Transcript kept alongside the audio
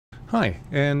Hi,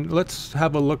 and let's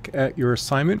have a look at your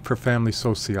assignment for family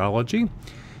sociology.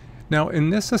 Now,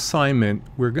 in this assignment,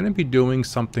 we're going to be doing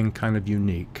something kind of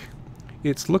unique.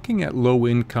 It's looking at low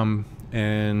income,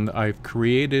 and I've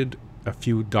created a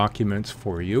few documents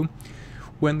for you.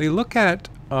 When they look at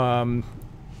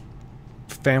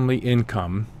family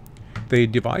income, they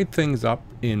divide things up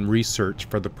in research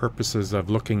for the purposes of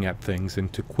looking at things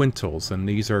into quintils, and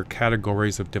these are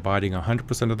categories of dividing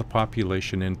 100% of the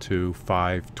population into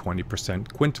 20%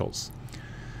 quintils.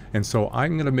 And so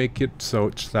I'm going to make it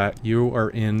such that you are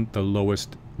in the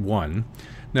lowest one.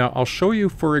 Now I'll show you,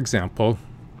 for example,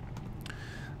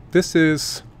 this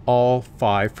is all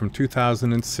 5 from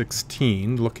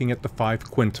 2016, looking at the 5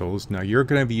 quintils. Now you're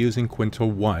going to be using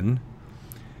quintile 1.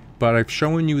 But I've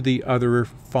shown you the other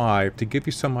 5 to give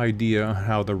you some idea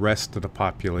how the rest of the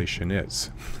population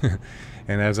is.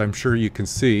 And as I'm sure you can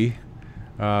see,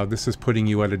 this is putting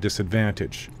you at a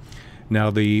disadvantage.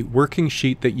 Now the working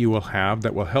sheet that you will have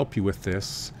that will help you with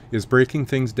this is breaking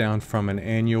things down from an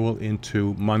annual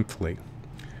into monthly.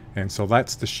 And so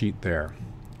that's the sheet there.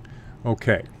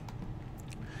 Okay.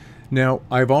 Now,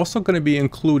 I'm also going to be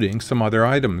including some other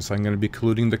items. I'm going to be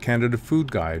including the Canada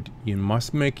Food Guide. You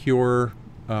must make your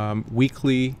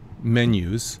weekly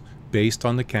menus based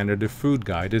on the Canada Food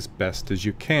Guide as best as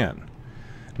you can.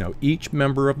 Now each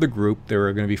member of the group, there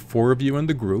are going to be 4 of you in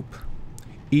the group,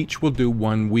 each will do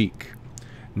 1 week.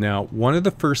 Now one of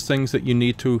the first things that you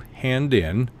need to hand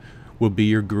in will be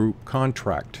your group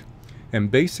contract, and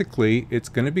basically it's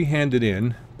going to be handed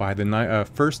in by the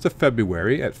 1st of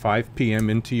February at 5 p.m.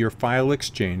 into your file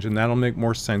exchange, and that'll make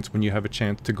more sense when you have a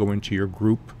chance to go into your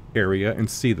group area and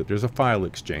see that there's a file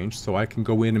exchange, so I can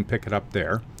go in and pick it up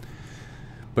there.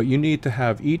 But you need to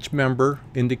have each member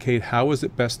indicate how is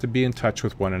it best to be in touch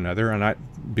with one another, and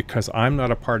because I'm not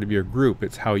a part of your group,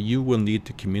 it's how you will need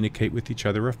to communicate with each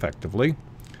other effectively.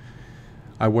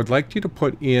 I would like you to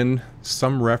put in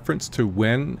some reference to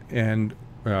when and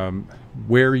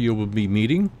where you will be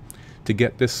meeting to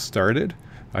get this started.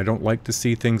 I don't like to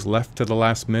see things left to the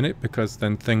last minute, because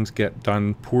then things get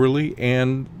done poorly,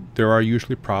 and there are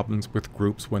usually problems with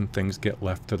groups when things get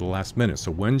left to the last minute.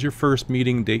 So when's your first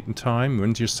meeting date and time?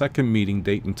 When's your second meeting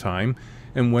date and time?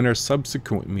 And when are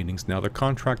subsequent meetings? Now the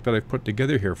contract that I've put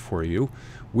together here for you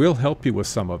will help you with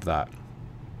some of that.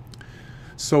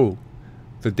 So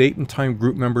the date and time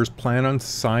group members plan on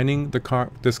signing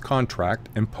this contract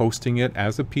and posting it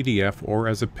as a PDF or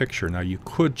as a picture. Now you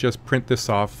could just print this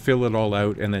off, fill it all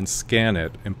out, and then scan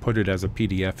it and put it as a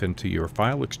PDF into your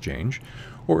file exchange.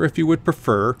 Or if you would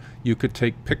prefer, you could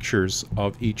take pictures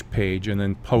of each page and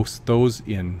then post those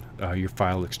in your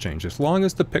file exchange, as long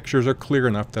as the pictures are clear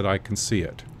enough that I can see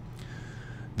it.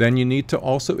 Then you need to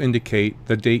also indicate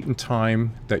the date and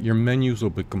time that your menus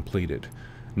will be completed.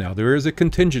 Now there is a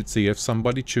contingency if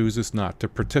somebody chooses not to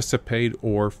participate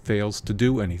or fails to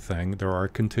do anything. There are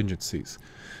contingencies.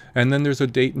 And then there's a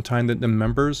date and time that the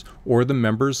members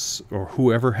or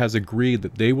whoever has agreed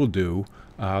that they will do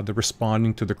the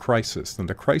responding to the crisis. And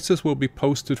the crisis will be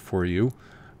posted for you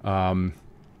in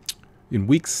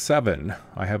week 7.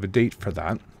 I have a date for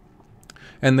that.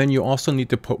 And then you also need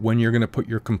to put when you're going to put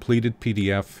your completed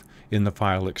PDF in the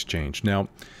file exchange. Now,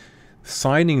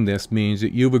 signing this means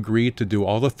that you've agreed to do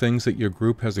all the things that your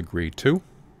group has agreed to.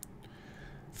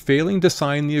 Failing to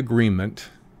sign the agreement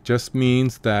just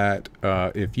means that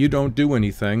if you don't do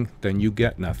anything, then you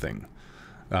get nothing.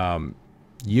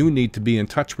 You need to be in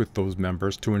touch with those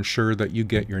members to ensure that you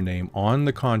get your name on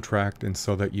the contract and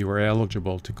so that you are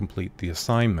eligible to complete the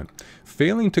assignment.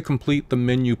 Failing to complete the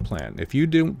menu plan, if you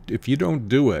don't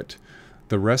do it,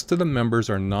 the rest of the members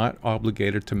are not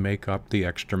obligated to make up the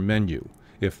extra menu.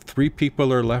 If 3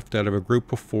 people are left out of a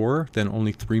group of 4, then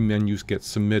only 3 menus get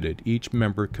submitted. Each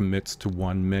member commits to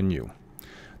 1 menu.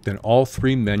 Then all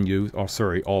 4 menus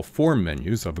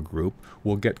of a group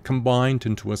will get combined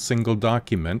into a single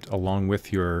document along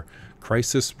with your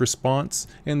crisis response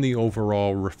and the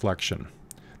overall reflection.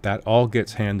 That all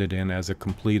gets handed in as a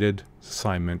completed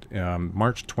assignment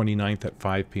March 29th at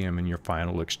 5 p.m. in your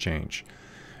final exchange.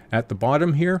 At the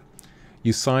bottom here,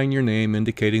 you sign your name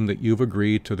indicating that you've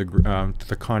agreed to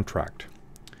the contract.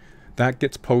 That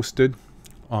gets posted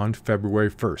on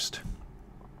February 1st.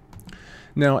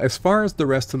 Now, as far as the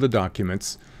rest of the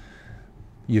documents,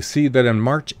 you see that on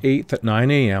March 8th at 9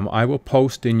 a.m. I will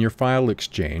post in your file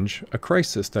exchange a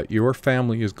crisis that your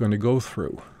family is going to go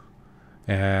through.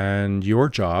 And your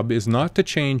job is not to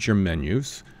change your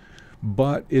menus,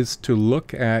 but is to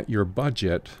look at your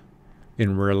budget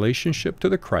in relationship to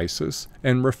the crisis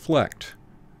and reflect.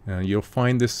 You'll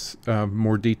find this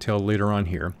more detail later on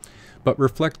here. but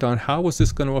reflect on how is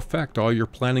this going to affect all your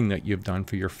planning that you've done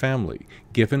for your family,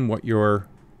 given what your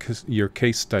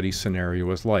case study scenario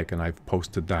is like. And I've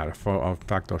posted that. In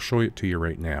fact, I'll show it to you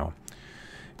right now.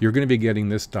 You're going to be getting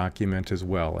this document as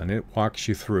well, and it walks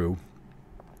you through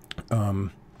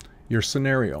your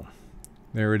scenario.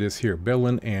 There it is here, Bill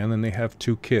and Ann, and they have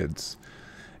 2 kids.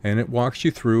 And it walks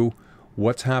you through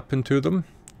what's happened to them,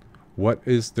 what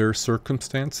is their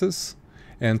circumstances,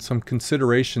 and some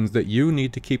considerations that you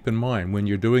need to keep in mind when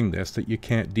you're doing this, that you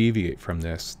can't deviate from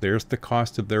this. There's the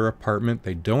cost of their apartment.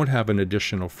 They don't have an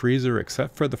additional freezer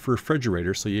except for the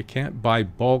refrigerator, so you can't buy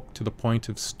bulk to the point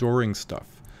of storing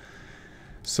stuff.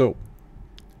 So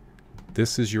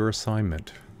this is your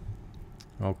assignment.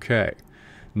 Okay.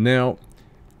 Now,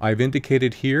 I've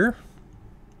indicated here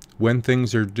when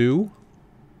things are due.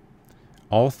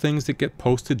 All things that get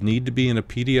posted need to be in a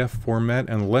PDF format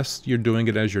unless you're doing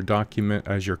it as your document,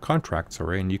 as your contract,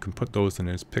 sorry, and you can put those in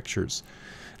as pictures.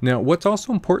 Now, what's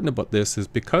also important about this is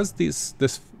because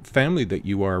this family that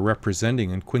you are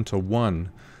representing in Quintal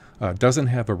 1 doesn't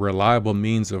have a reliable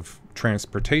means of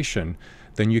transportation,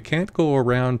 then you can't go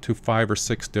around to 5 or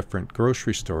 6 different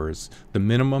grocery stores. The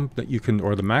minimum that you can,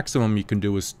 or the maximum you can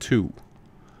do, is 2.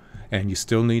 And you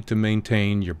still need to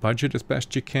maintain your budget as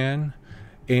best you can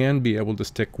and be able to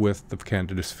stick with the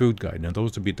Canada's Food Guide. Now,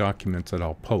 those will be documents that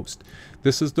I'll post.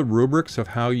 This is the rubrics of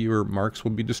how your marks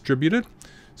will be distributed.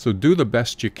 So do the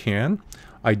best you can.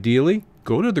 Ideally,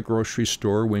 go to the grocery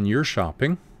store when you're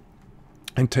shopping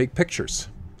and take pictures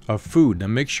of food. Now,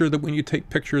 make sure that when you take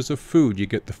pictures of food, you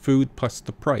get the food plus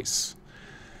the price.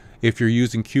 If you're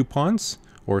using coupons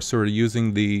or sort of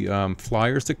using the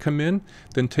flyers that come in,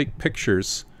 then take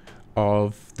pictures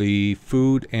of the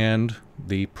food and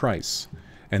the price,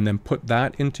 and then put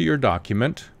that into your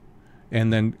document,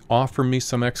 and then offer me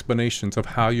some explanations of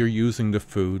how you're using the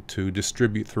food to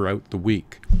distribute throughout the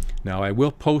week. Now, I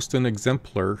will post an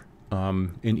exemplar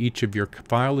in each of your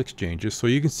file exchanges so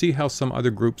you can see how some other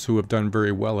groups who have done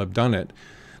very well have done it.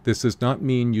 This does not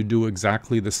mean you do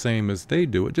exactly the same as they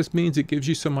do. It just means it gives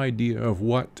you some idea of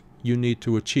what you need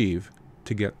to achieve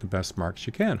to get the best marks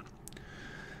you can.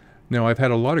 Now, I've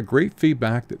had a lot of great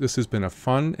feedback that this has been a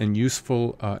fun and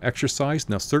useful exercise.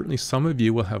 Now, certainly some of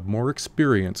you will have more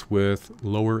experience with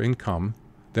lower income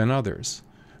than others.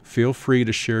 Feel free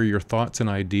to share your thoughts and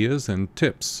ideas and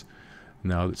tips.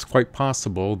 Now, it's quite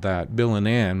possible that Bill and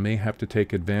Ann may have to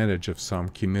take advantage of some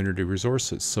community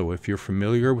resources. So if you're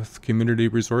familiar with community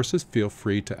resources, feel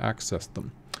free to access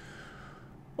them.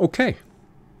 Okay.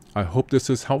 I hope this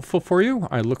is helpful for you.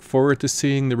 I look forward to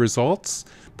seeing the results.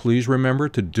 Please remember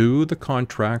to do the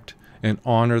contract and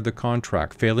honor the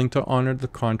contract. Failing to honor the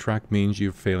contract means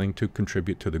you're failing to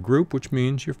contribute to the group, which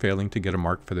means you're failing to get a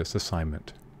mark for this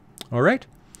assignment. All right?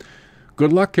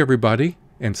 Good luck, everybody,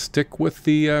 and stick with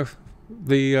the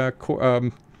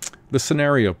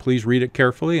scenario. Please read it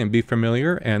carefully and be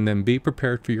familiar, and then be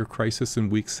prepared for your crisis in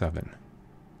week 7.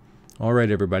 All right,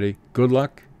 everybody. Good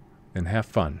luck and have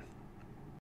fun.